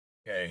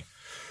Okay,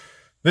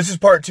 this is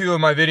part 2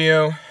 of my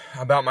video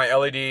about my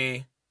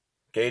LED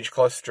gauge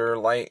cluster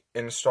light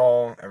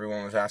install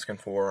everyone was asking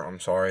for. I'm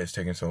sorry it's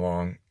taking so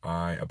long.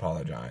 I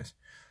apologize.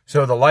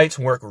 So the lights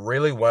work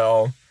really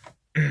well.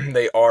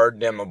 They are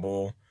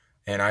dimmable,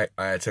 and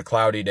it's a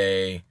cloudy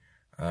day.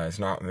 It's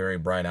not very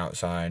bright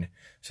outside.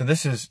 So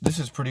this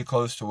is pretty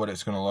close to what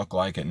it's going to look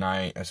like at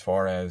night as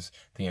far as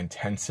the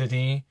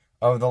intensity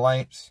of the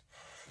lights.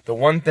 The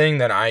one thing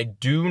that I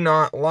do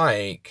not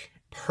like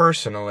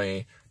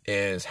personally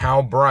is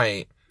how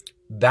bright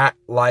that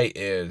light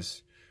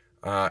is.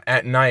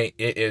 At night,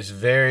 it is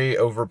very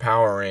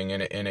overpowering,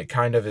 and it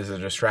kind of is a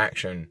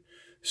distraction.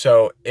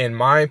 So in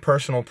my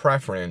personal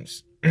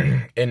preference,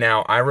 and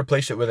now I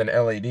replaced it with an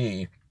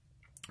LED,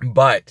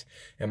 but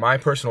in my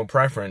personal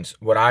preference,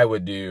 what I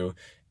would do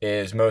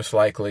is most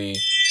likely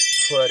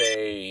put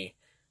a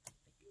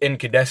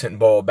incandescent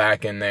bulb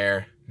back in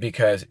there,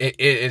 because it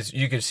is,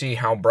 you can see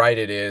how bright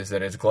it is,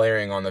 that it's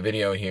glaring on the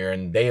video here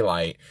in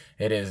daylight.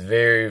 It is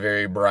very,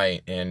 very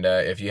bright. And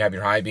if you have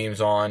your high beams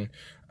on,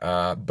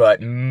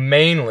 but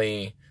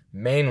mainly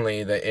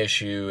the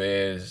issue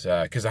is,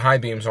 because the high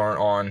beams aren't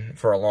on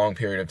for a long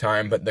period of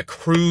time, but the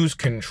cruise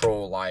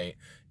control light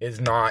is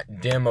not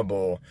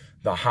dimmable.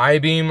 The high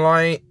beam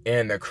light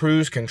and the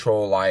cruise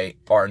control light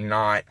are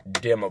not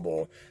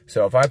dimmable.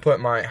 So if I put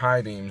my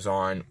high beams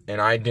on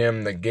and I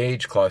dim the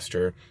gauge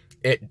cluster,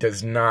 it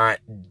does not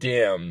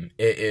dim.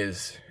 It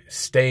is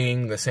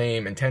staying the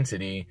same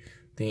intensity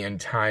the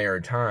entire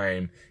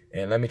time.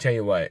 And let me tell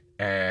you what,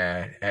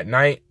 at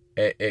night,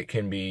 it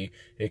can be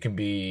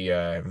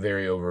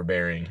very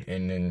overbearing,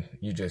 and then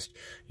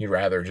you'd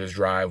rather just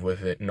drive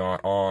with it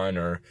not on,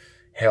 or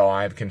hell,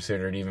 I've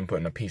considered even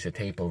putting a piece of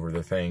tape over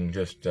the thing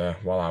just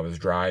while I was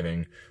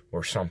driving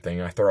or something.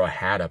 I throw a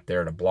hat up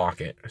there to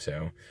block it.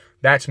 So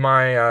that's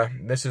my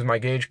this is my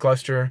gauge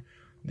cluster.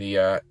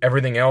 The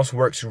everything else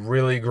works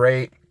really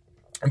great.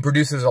 It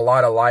produces a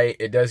lot of light.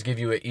 It does give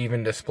you an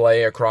even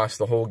display across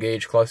the whole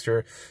gauge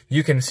cluster.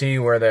 You can see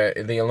where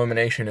the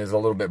illumination is a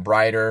little bit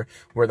brighter,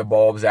 where the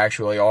bulbs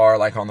actually are,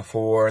 like on the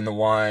 4 and the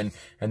 1,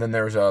 and then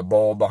there's a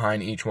bulb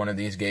behind each one of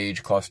these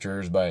gauge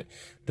clusters. But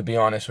to be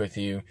honest with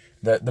you,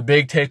 the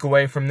big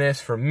takeaway from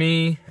this, for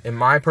me, in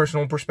my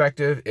personal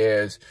perspective,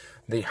 is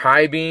the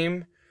high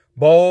beam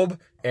bulb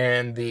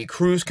and the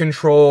cruise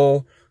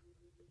control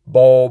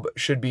bulb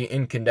should be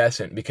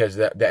incandescent, because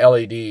the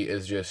LED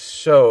is just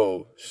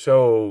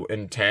so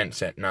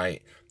intense at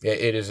night.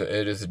 It is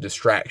a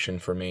distraction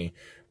for me,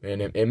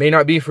 and it may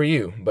not be for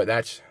you, but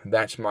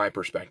that's my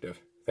perspective.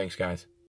 Thanks, guys.